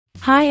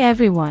Hi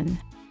everyone.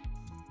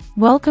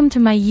 Welcome to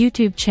my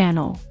YouTube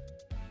channel.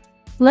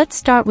 Let's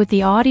start with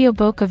the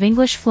audiobook of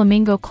English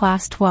Flamingo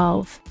Class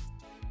 12.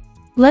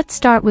 Let's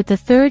start with the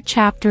third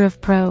chapter of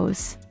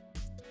prose.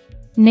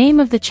 Name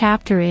of the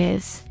chapter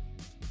is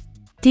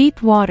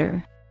Deep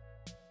Water.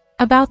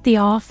 About the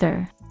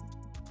author.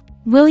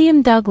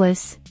 William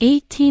Douglas,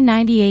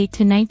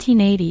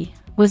 1898–1980,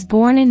 was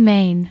born in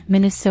Maine,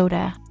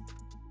 Minnesota.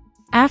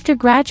 After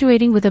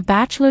graduating with a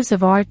Bachelor's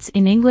of Arts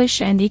in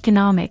English and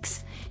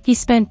Economics, he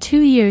spent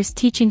 2 years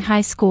teaching high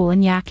school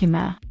in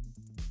Yakima.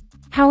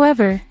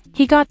 However,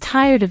 he got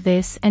tired of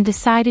this and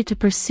decided to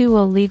pursue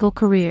a legal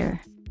career.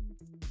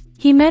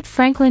 He met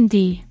Franklin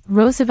D.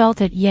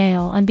 Roosevelt at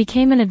Yale and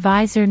became an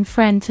advisor and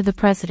friend to the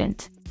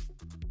president.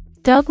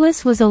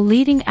 Douglas was a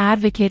leading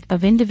advocate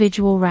of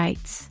individual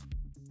rights.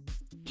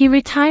 He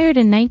retired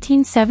in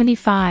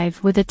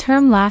 1975 with a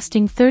term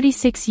lasting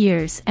 36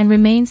 years and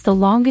remains the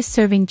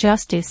longest-serving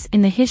justice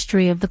in the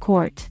history of the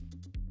court.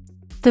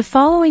 The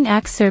following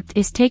excerpt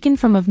is taken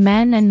from Of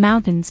Men and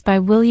Mountains by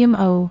William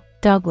O.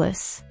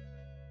 Douglas.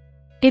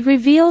 It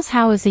reveals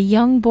how as a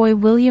young boy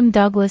William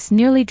Douglas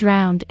nearly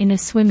drowned in a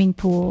swimming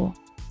pool.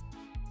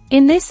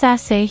 In this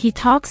essay he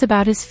talks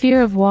about his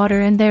fear of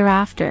water and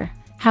thereafter,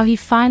 how he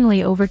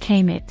finally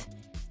overcame it.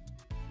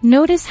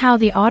 Notice how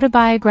the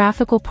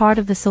autobiographical part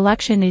of the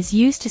selection is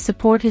used to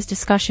support his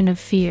discussion of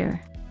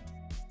fear.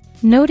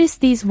 Notice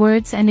these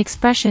words and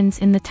expressions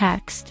in the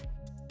text.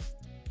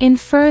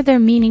 Infer their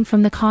meaning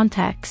from the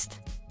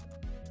context.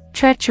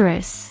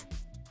 Treacherous.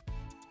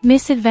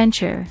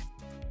 Misadventure.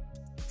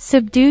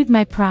 Subdued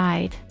my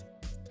pride.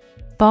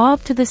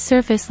 Bobbed to the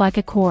surface like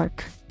a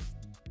cork.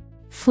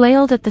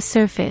 Flailed at the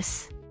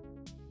surface.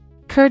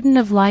 Curtain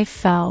of life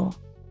fell.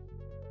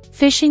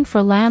 Fishing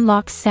for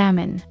landlocked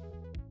salmon.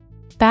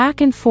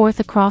 Back and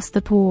forth across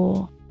the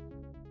pool.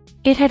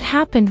 It had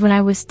happened when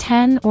I was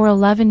 10 or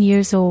 11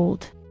 years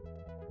old.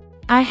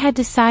 I had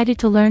decided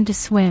to learn to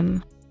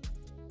swim.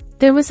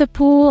 There was a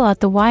pool at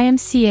the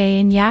YMCA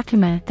in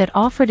Yakima that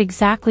offered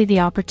exactly the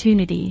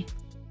opportunity.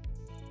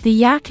 The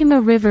Yakima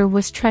River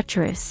was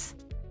treacherous.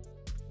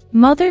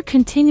 Mother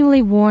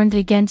continually warned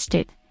against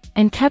it,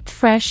 and kept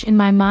fresh in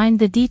my mind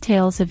the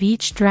details of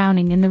each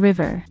drowning in the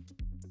river.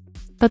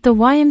 But the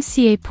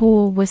YMCA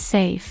pool was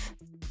safe.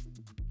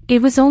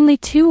 It was only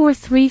 2 or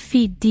 3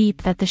 feet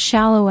deep at the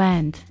shallow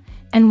end,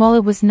 and while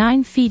it was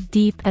 9 feet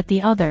deep at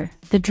the other,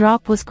 the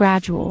drop was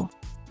gradual.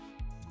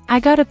 I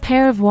got a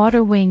pair of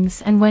water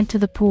wings and went to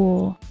the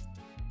pool.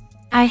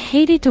 I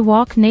hated to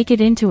walk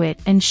naked into it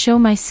and show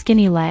my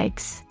skinny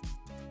legs.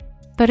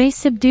 But I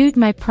subdued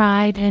my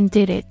pride and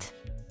did it.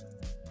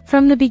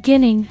 From the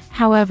beginning,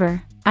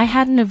 however, I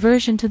had an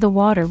aversion to the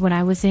water when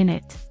I was in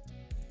it.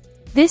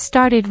 This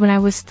started when I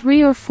was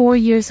 3 or 4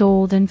 years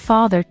old and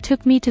Father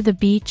took me to the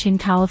beach in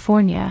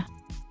California.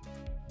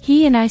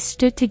 He and I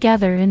stood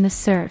together in the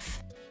surf.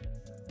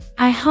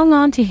 I hung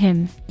on to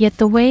him, yet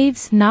the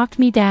waves knocked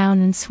me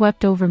down and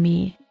swept over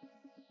me.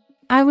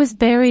 I was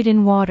buried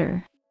in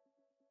water.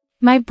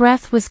 My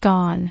breath was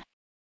gone.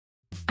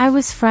 I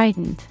was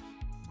frightened.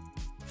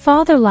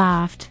 Father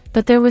laughed,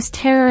 but there was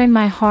terror in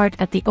my heart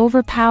at the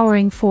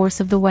overpowering force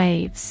of the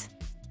waves.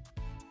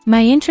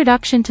 My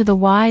introduction to the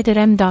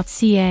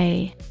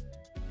Y.M.ca.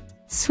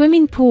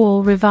 Swimming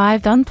pool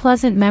revived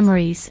unpleasant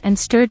memories and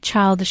stirred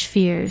childish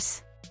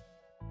fears.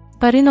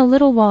 But in a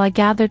little while I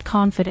gathered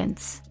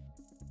confidence.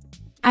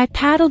 I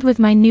paddled with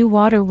my new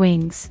water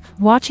wings,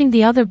 watching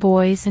the other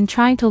boys and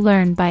trying to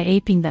learn by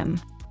aping them.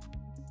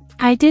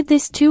 I did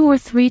this 2 or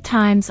 3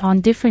 times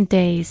on different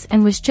days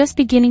and was just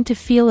beginning to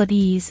feel at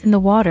ease in the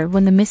water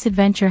when the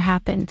misadventure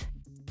happened.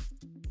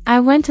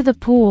 I went to the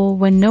pool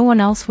when no one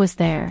else was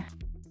there.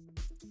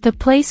 The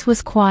place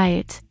was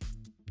quiet.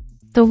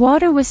 The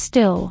water was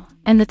still,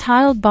 and the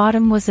tiled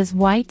bottom was as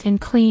white and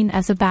clean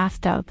as a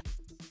bathtub.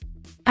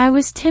 I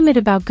was timid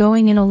about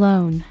going in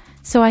alone,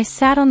 so I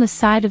sat on the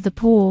side of the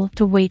pool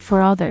to wait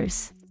for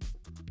others.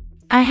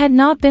 I had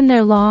not been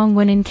there long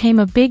when in came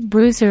a big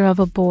bruiser of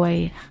a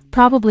boy,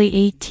 probably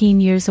 18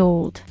 years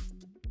old.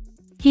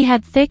 He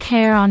had thick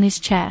hair on his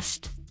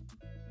chest.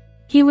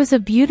 He was a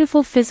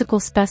beautiful physical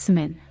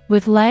specimen,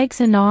 with legs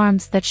and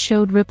arms that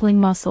showed rippling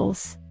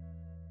muscles.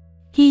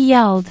 He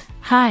yelled,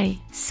 "Hi,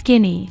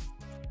 skinny.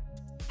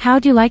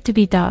 How'd you like to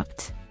be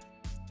ducked?"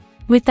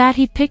 With that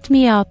he picked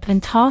me up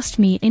and tossed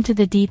me into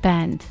the deep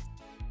end.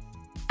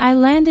 I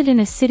landed in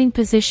a sitting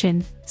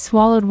position,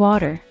 swallowed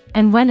water,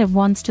 and went at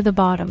once to the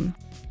bottom.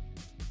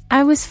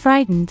 I was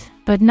frightened,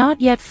 but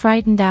not yet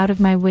frightened out of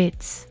my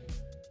wits.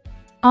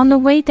 On the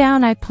way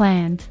down I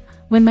planned,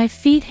 when my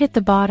feet hit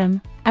the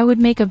bottom, I would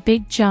make a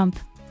big jump,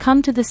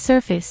 come to the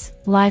surface,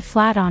 lie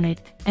flat on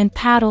it, and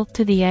paddle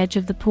to the edge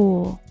of the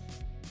pool.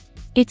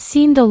 It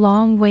seemed a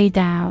long way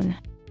down.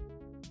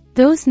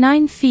 Those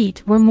 9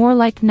 feet were more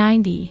like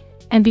 90,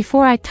 and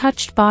before I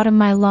touched bottom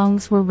my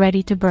lungs were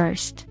ready to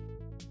burst.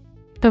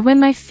 But when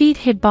my feet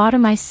hit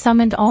bottom I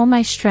summoned all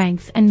my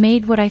strength and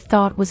made what I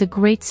thought was a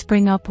great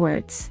spring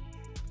upwards.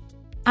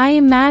 I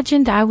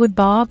imagined I would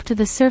bob to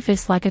the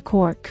surface like a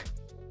cork.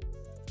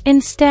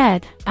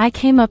 Instead, I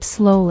came up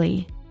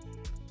slowly.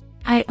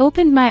 I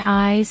opened my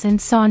eyes and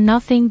saw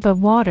nothing but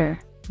water,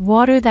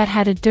 water that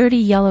had a dirty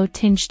yellow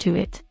tinge to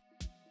it.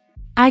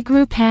 I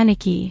grew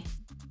panicky.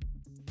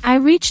 I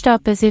reached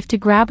up as if to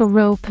grab a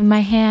rope and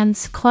my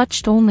hands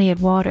clutched only at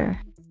water.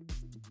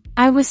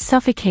 I was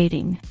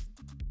suffocating.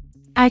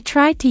 I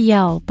tried to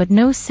yell but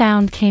no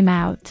sound came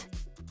out.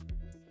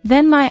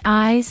 Then my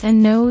eyes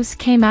and nose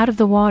came out of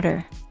the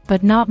water,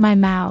 but not my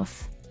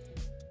mouth.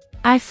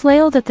 I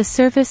flailed at the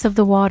surface of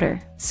the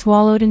water,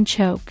 swallowed and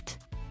choked.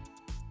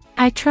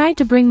 I tried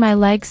to bring my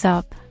legs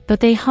up, but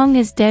they hung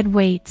as dead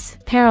weights,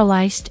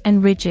 paralyzed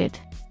and rigid.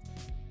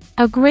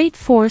 A great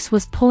force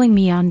was pulling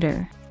me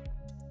under.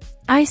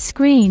 I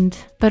screamed,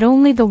 but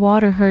only the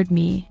water heard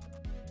me.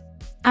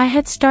 I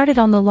had started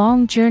on the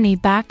long journey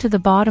back to the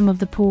bottom of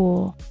the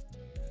pool.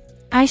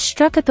 I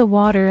struck at the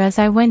water as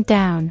I went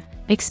down,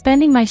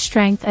 expending my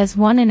strength as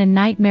one in a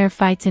nightmare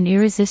fights an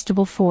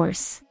irresistible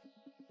force.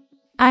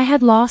 I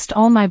had lost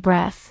all my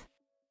breath.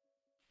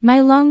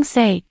 My lungs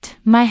ached,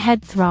 my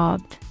head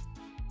throbbed.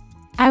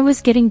 I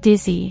was getting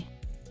dizzy.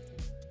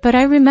 But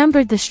I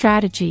remembered the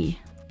strategy.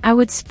 I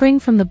would spring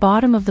from the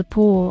bottom of the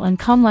pool and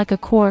come like a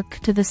cork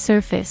to the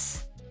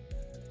surface.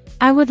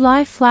 I would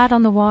lie flat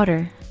on the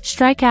water,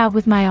 strike out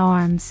with my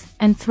arms,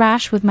 and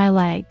thrash with my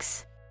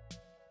legs.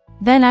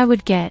 Then I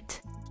would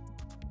get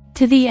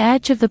to the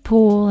edge of the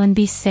pool and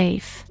be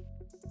safe.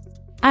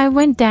 I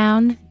went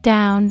down,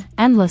 down,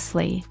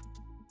 endlessly.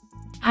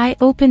 I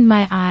opened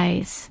my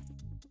eyes.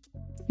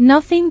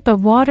 Nothing but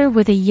water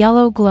with a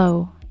yellow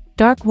glow,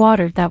 dark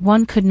water that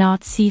one could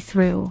not see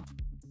through.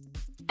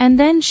 And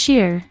then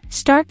sheer,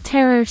 stark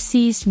terror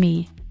seized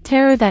me,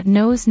 terror that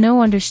knows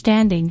no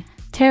understanding,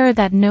 terror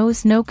that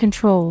knows no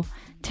control,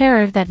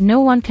 terror that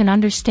no one can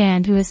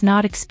understand who has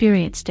not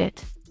experienced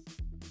it.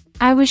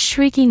 I was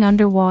shrieking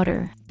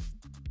underwater.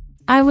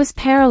 I was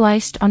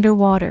paralyzed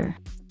underwater.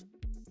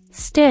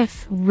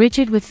 Stiff,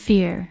 rigid with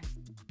fear.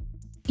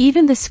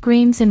 Even the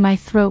screams in my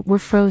throat were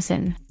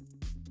frozen.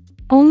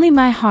 Only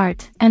my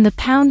heart, and the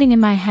pounding in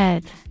my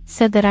head,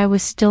 said that I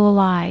was still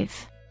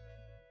alive.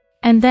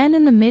 And then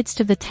in the midst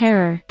of the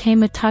terror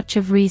came a touch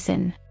of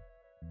reason.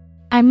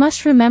 I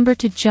must remember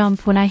to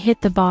jump when I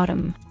hit the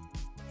bottom.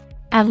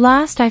 At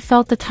last I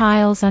felt the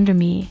tiles under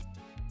me.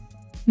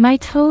 My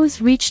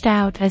toes reached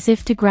out as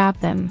if to grab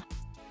them.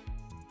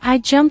 I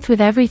jumped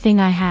with everything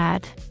I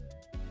had.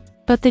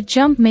 But the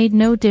jump made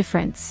no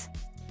difference.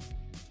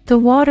 The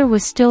water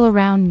was still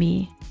around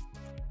me.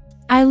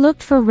 I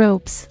looked for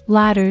ropes,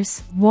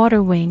 ladders,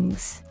 water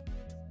wings.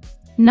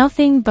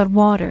 Nothing but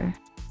water.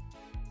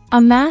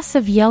 A mass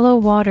of yellow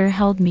water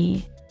held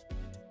me.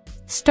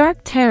 Stark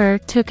terror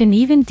took an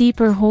even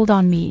deeper hold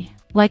on me,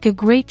 like a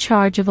great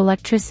charge of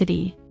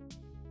electricity.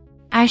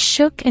 I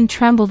shook and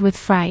trembled with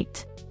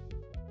fright.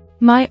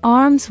 My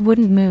arms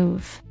wouldn't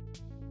move.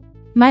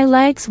 My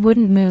legs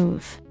wouldn't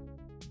move.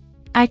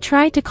 I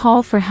tried to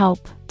call for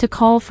help, to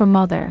call for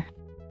mother.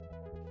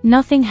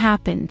 Nothing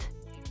happened.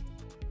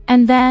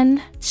 And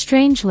then,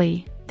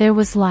 strangely, there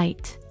was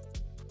light.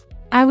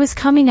 I was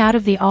coming out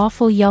of the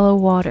awful yellow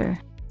water.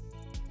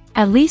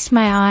 At least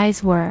my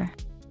eyes were.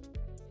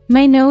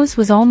 My nose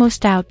was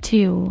almost out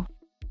too.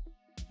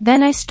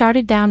 Then I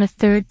started down a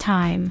third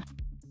time.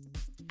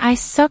 I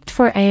sucked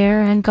for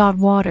air and got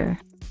water.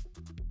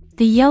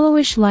 The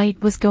yellowish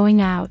light was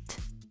going out.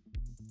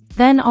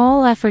 Then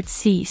all effort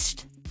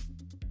ceased.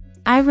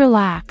 I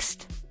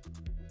relaxed.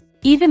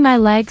 Even my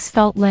legs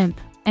felt limp,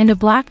 and a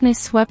blackness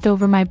swept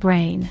over my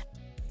brain.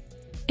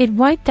 It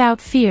wiped out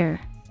fear,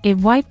 it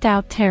wiped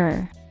out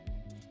terror.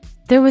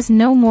 There was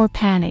no more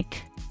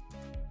panic.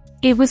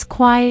 It was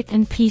quiet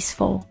and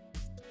peaceful.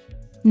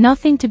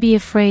 Nothing to be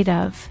afraid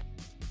of.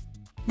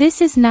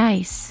 This is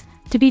nice,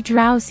 to be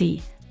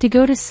drowsy, to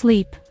go to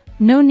sleep,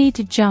 no need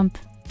to jump,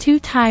 too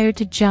tired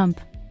to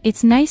jump,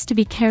 it's nice to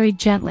be carried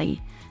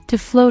gently, to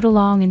float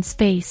along in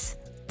space,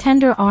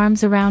 tender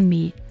arms around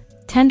me,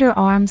 tender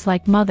arms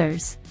like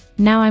mother's,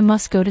 now I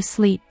must go to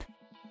sleep.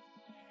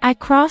 I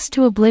crossed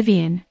to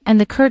oblivion, and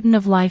the curtain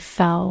of life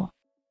fell.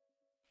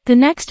 The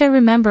next I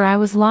remember I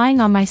was lying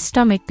on my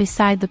stomach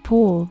beside the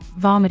pool,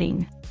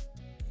 vomiting.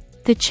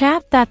 The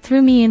chap that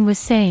threw me in was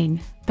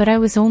saying, but I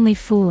was only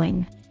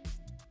fooling.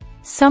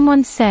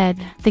 Someone said,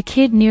 the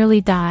kid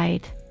nearly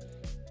died.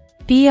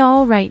 Be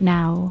all right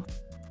now.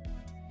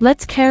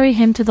 Let's carry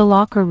him to the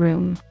locker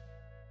room.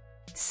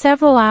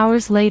 Several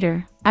hours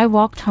later, I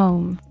walked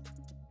home.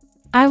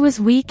 I was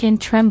weak and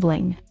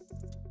trembling.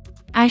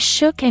 I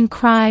shook and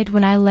cried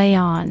when I lay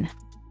on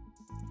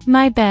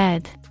my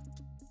bed.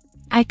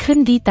 I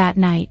couldn't eat that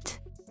night.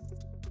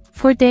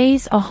 For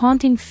days a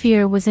haunting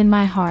fear was in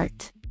my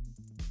heart.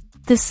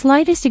 The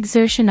slightest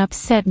exertion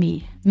upset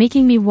me,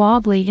 making me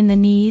wobbly in the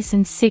knees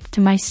and sick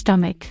to my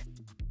stomach.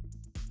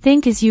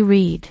 Think as you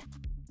read.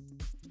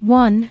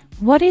 1.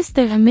 What is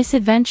the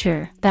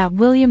misadventure that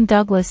William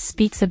Douglas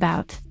speaks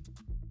about?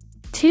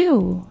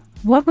 2.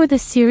 What were the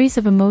series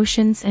of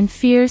emotions and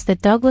fears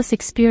that Douglas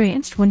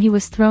experienced when he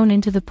was thrown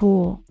into the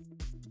pool?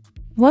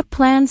 What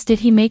plans did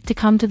he make to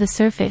come to the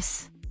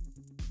surface?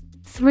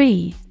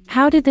 3.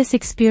 How did this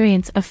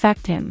experience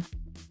affect him?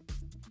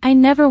 I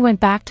never went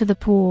back to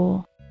the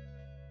pool.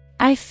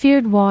 I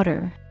feared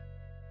water.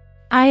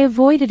 I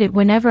avoided it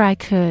whenever I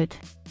could.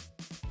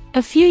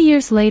 A few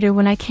years later,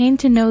 when I came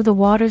to know the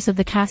waters of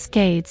the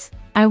Cascades,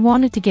 I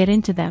wanted to get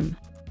into them.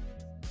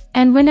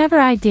 And whenever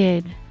I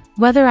did,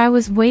 whether I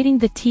was wading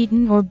the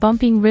Teton or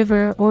bumping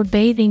river or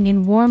bathing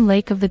in warm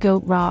lake of the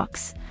Goat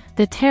Rocks,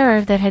 the terror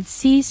that had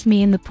seized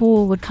me in the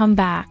pool would come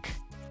back.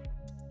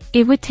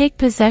 It would take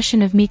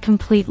possession of me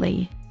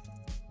completely.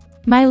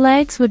 My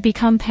legs would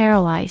become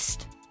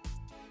paralyzed.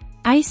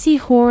 Icy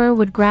horror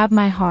would grab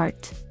my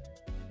heart.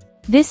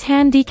 This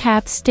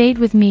handicap stayed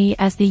with me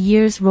as the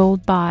years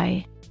rolled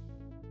by.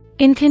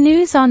 In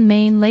canoes on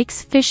Maine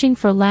lakes fishing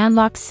for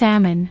landlocked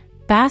salmon,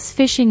 bass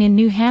fishing in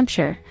New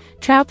Hampshire,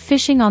 trout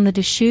fishing on the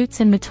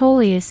Deschutes and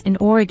Metolius in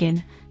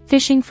Oregon,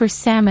 fishing for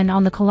salmon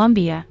on the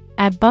Columbia,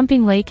 at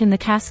Bumping Lake in the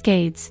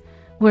Cascades,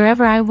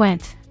 wherever I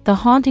went, the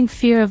haunting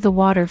fear of the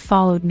water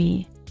followed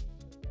me.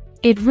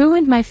 It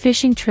ruined my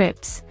fishing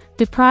trips,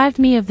 deprived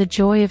me of the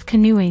joy of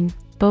canoeing,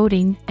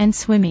 boating, and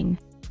swimming.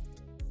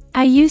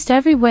 I used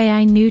every way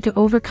I knew to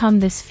overcome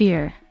this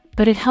fear,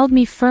 but it held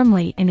me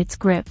firmly in its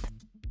grip.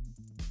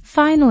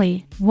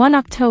 Finally, one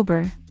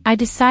October, I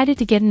decided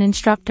to get an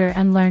instructor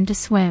and learn to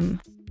swim.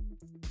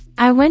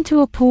 I went to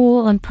a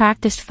pool and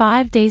practiced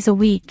 5 days a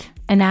week,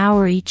 an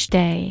hour each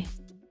day.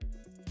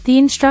 The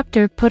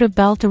instructor put a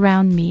belt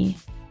around me.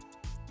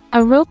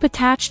 A rope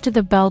attached to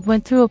the belt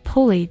went through a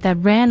pulley that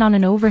ran on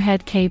an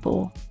overhead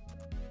cable.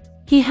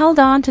 He held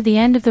on to the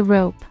end of the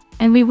rope,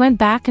 and we went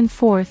back and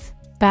forth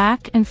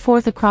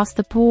across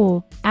the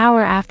pool,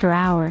 hour after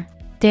hour,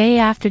 day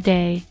after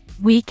day,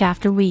 week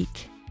after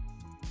week.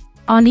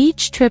 On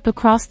each trip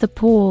across the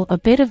pool, a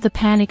bit of the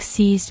panic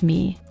seized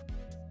me.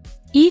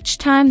 Each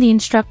time the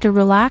instructor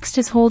relaxed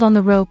his hold on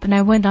the rope and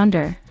I went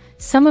under,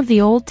 some of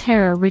the old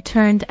terror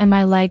returned and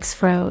my legs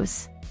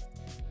froze.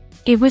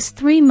 It was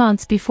 3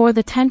 months before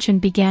the tension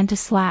began to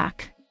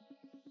slack.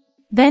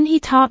 Then he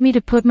taught me to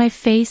put my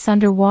face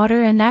under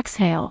water and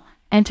exhale,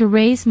 and to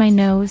raise my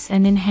nose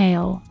and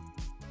inhale.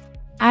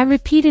 I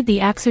repeated the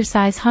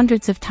exercise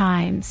hundreds of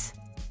times.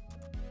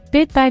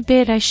 Bit by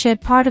bit I shed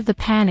part of the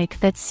panic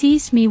that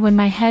seized me when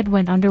my head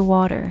went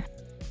underwater.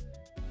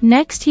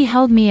 Next he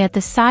held me at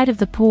the side of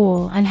the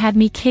pool and had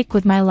me kick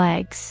with my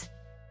legs.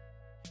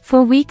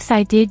 For weeks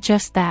I did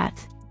just that.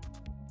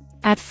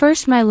 At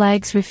first my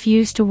legs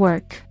refused to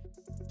work.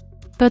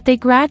 But they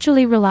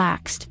gradually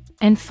relaxed,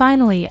 and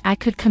finally I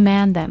could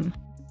command them.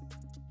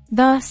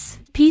 Thus,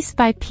 piece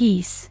by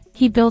piece,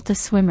 he built a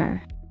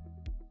swimmer.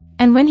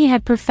 And when he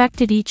had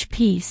perfected each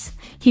piece,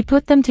 he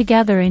put them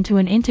together into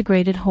an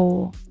integrated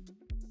whole.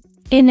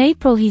 In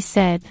April he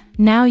said,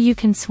 "Now you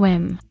can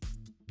swim.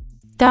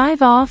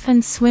 Dive off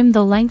and swim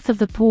the length of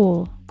the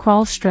pool,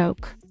 crawl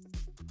stroke."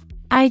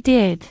 I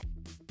did.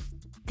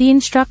 The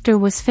instructor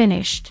was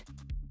finished.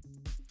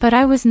 But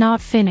I was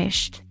not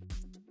finished.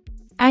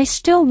 I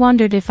still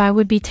wondered if I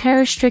would be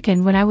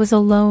terror-stricken when I was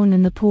alone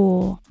in the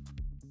pool.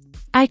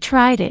 I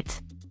tried it.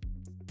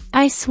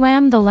 I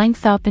swam the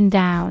length up and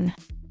down.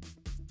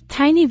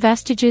 Tiny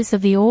vestiges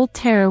of the old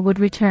terror would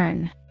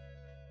return.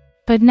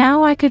 But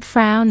now I could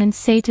frown and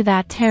say to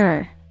that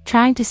terror,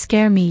 trying to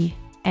scare me,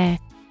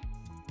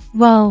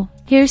 "Well,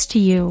 here's to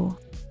you.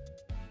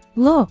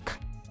 Look."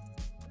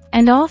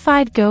 And off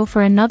I'd go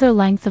for another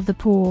length of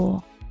the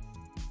pool.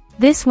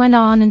 This went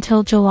on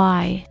until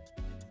July.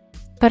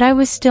 But I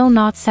was still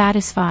not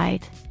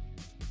satisfied.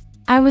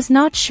 I was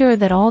not sure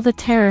that all the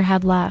terror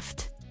had left.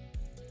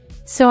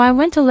 So I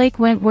went to Lake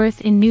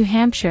Wentworth in New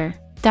Hampshire,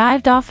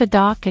 dived off a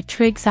dock at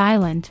Triggs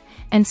Island,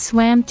 and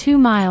swam 2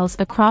 miles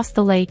across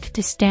the lake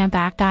to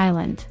Stampact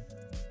Island.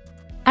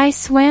 I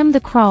swam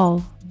the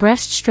crawl,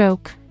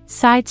 breaststroke,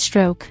 side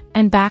stroke,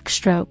 and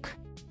backstroke.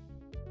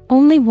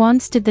 Only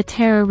once did the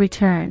terror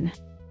return.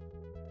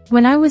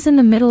 When I was in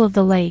the middle of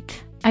the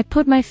lake, I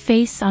put my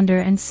face under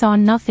and saw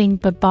nothing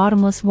but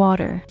bottomless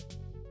water.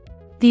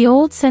 The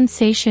old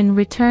sensation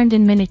returned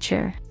in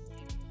miniature.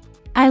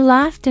 I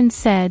laughed and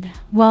said,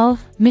 "Well,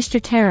 Mr.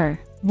 Terror,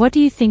 what do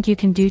you think you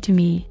can do to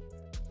me?"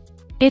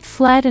 It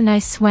fled and I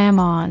swam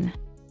on.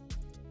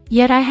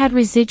 Yet I had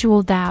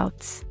residual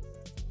doubts.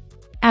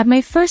 At my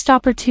first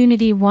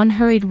opportunity one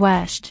hurried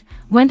west,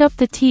 went up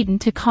the Teton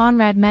to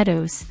Conrad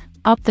Meadows,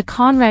 up the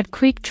Conrad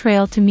Creek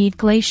Trail to Meade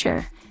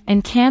Glacier,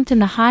 and camped in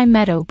the high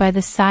meadow by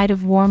the side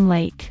of Warm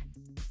Lake.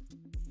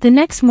 The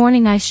next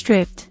morning I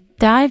stripped,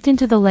 dived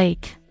into the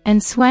lake,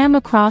 and swam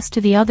across to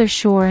the other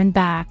shore and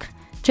back,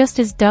 just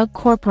as Doug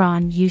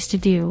Corporon used to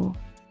do.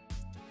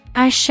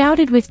 I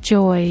shouted with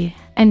joy,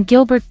 and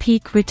Gilbert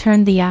Peak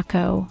returned the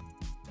echo.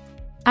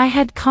 I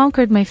had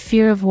conquered my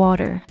fear of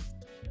water.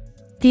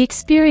 The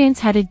experience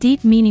had a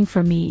deep meaning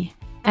for me,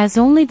 as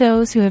only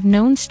those who have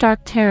known stark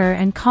terror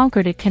and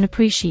conquered it can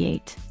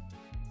appreciate.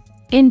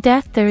 In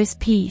death there is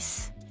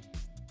peace.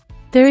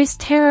 There is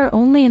terror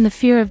only in the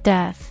fear of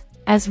death,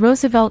 as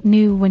Roosevelt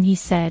knew when he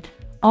said,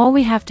 "All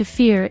we have to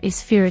fear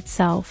is fear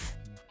itself."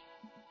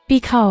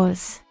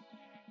 Because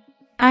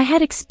I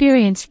had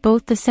experienced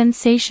both the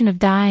sensation of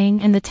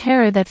dying and the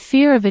terror that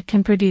fear of it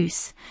can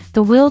produce.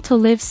 The will to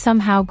live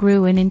somehow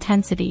grew in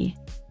intensity.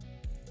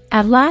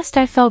 At last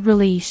I felt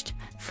released,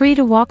 free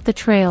to walk the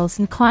trails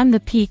and climb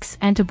the peaks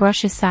and to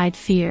brush aside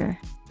fear.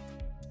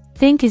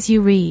 Think as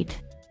you read.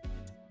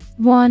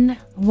 1.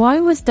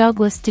 Why was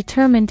Douglas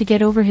determined to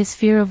get over his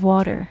fear of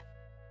water?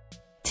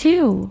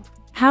 2.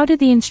 How did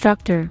the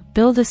instructor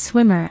build a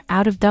swimmer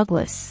out of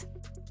Douglas?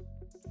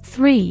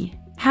 3.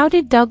 How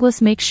did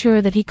Douglas make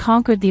sure that he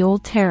conquered the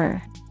old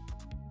terror?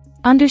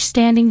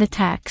 Understanding the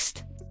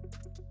text.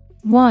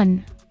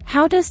 1.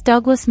 How does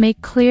Douglas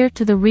make clear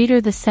to the reader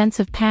the sense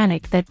of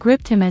panic that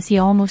gripped him as he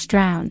almost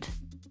drowned?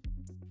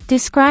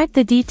 Describe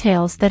the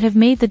details that have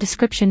made the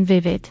description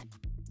vivid.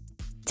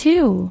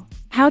 2.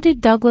 How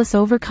did Douglas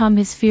overcome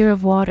his fear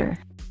of water?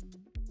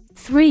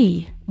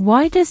 3.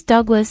 Why does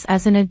Douglas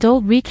as an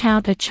adult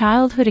recount a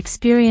childhood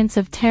experience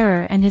of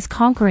terror and his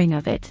conquering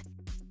of it?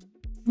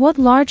 What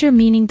larger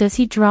meaning does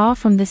he draw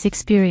from this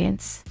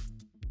experience?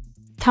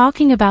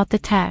 Talking about the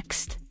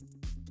text.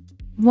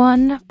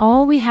 1.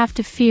 All we have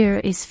to fear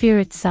is fear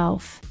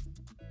itself.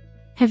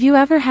 Have you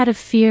ever had a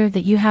fear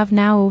that you have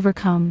now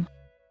overcome?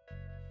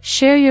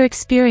 Share your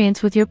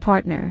experience with your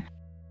partner.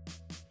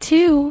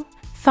 2.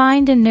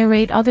 Find and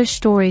narrate other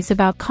stories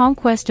about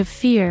conquest of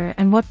fear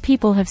and what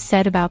people have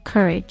said about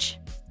courage.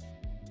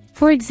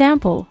 For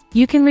example,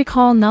 you can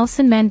recall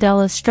Nelson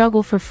Mandela's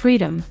struggle for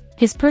freedom,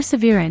 his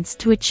perseverance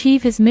to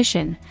achieve his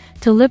mission,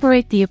 to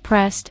liberate the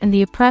oppressed and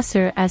the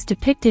oppressor as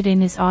depicted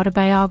in his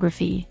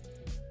autobiography.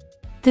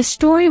 The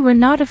story We're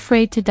Not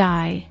Afraid to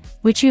Die,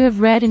 which you have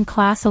read in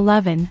Class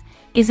 11,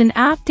 is an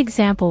apt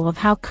example of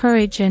how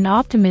courage and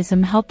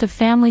optimism helped a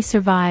family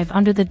survive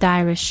under the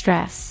direst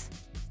stress.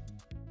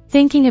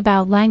 Thinking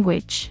about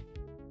language.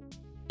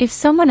 If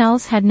someone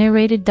else had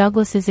narrated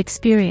Douglas's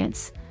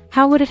experience,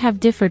 how would it have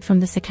differed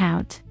from this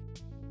account?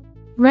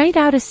 Write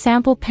out a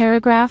sample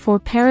paragraph or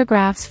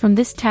paragraphs from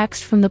this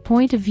text from the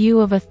point of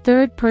view of a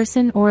third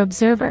person or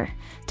observer,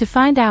 to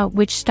find out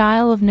which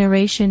style of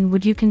narration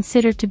would you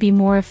consider to be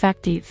more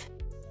effective.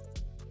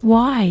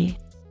 Why?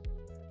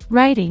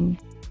 Writing.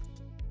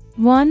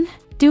 1.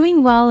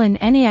 Doing well in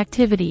any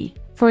activity,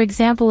 for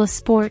example a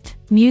sport,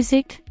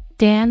 music,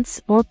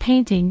 dance, or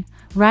painting,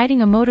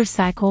 riding a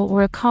motorcycle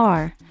or a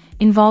car,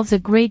 involves a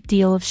great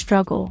deal of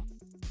struggle.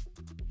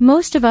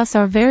 Most of us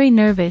are very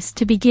nervous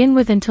to begin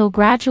with until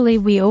gradually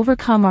we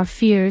overcome our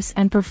fears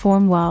and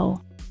perform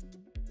well.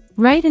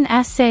 Write an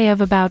essay of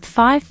about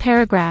 5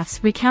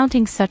 paragraphs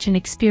recounting such an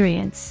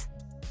experience.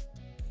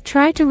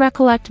 Try to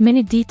recollect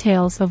minute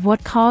details of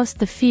what caused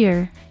the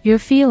fear, your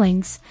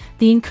feelings,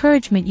 the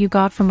encouragement you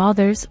got from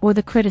others or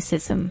the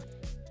criticism.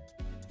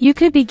 You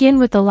could begin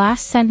with the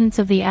last sentence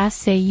of the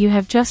essay you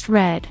have just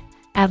read.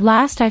 At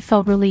last I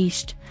felt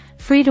released,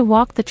 free to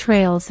walk the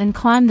trails and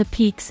climb the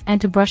peaks and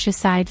to brush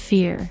aside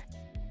fear.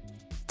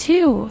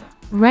 2.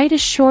 Write a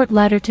short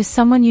letter to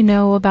someone you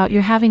know about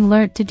your having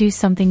learnt to do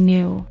something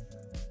new.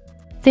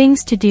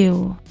 Things to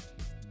do.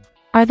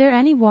 Are there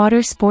any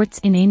water sports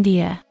in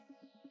India?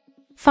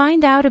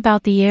 Find out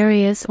about the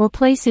areas or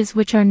places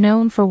which are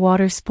known for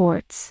water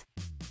sports.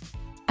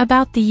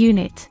 About the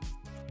unit.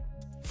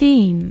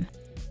 Theme.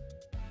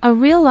 A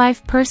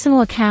real-life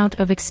personal account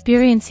of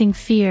experiencing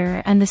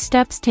fear and the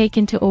steps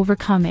taken to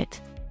overcome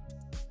it.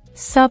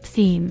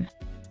 Sub-theme.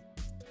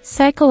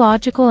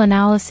 Psychological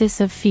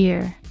analysis of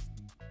fear.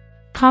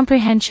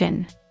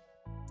 Comprehension.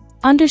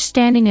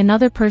 Understanding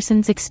another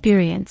person's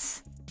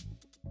experience.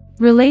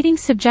 Relating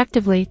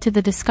subjectively to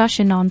the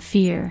discussion on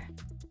fear.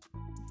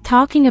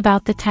 Talking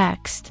about the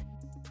text.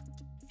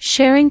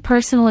 Sharing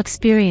personal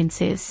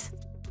experiences.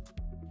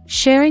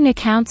 Sharing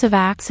accounts of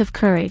acts of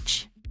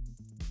courage.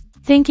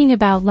 Thinking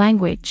about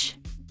language.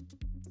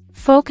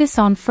 Focus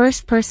on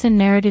first-person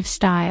narrative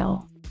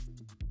style.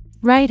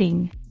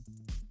 Writing.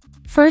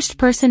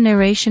 First-person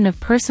narration of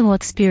personal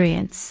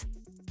experience.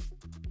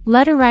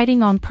 Letter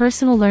writing on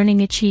personal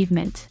learning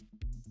achievement.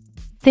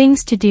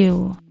 Things to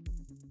do.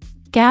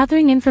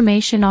 Gathering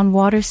information on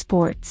water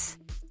sports.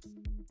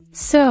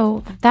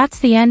 So, that's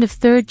the end of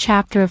 3rd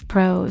chapter of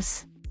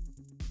prose.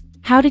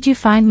 How did you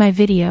find my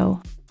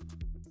video?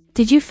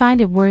 Did you find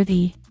it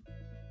worthy?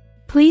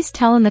 Please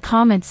tell in the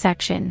comments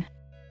section.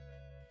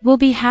 We'll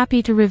be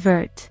happy to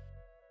revert.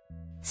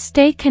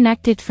 Stay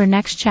connected for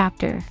next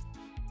chapter.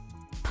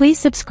 Please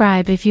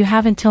subscribe if you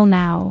haven't till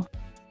now.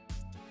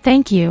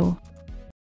 Thank you.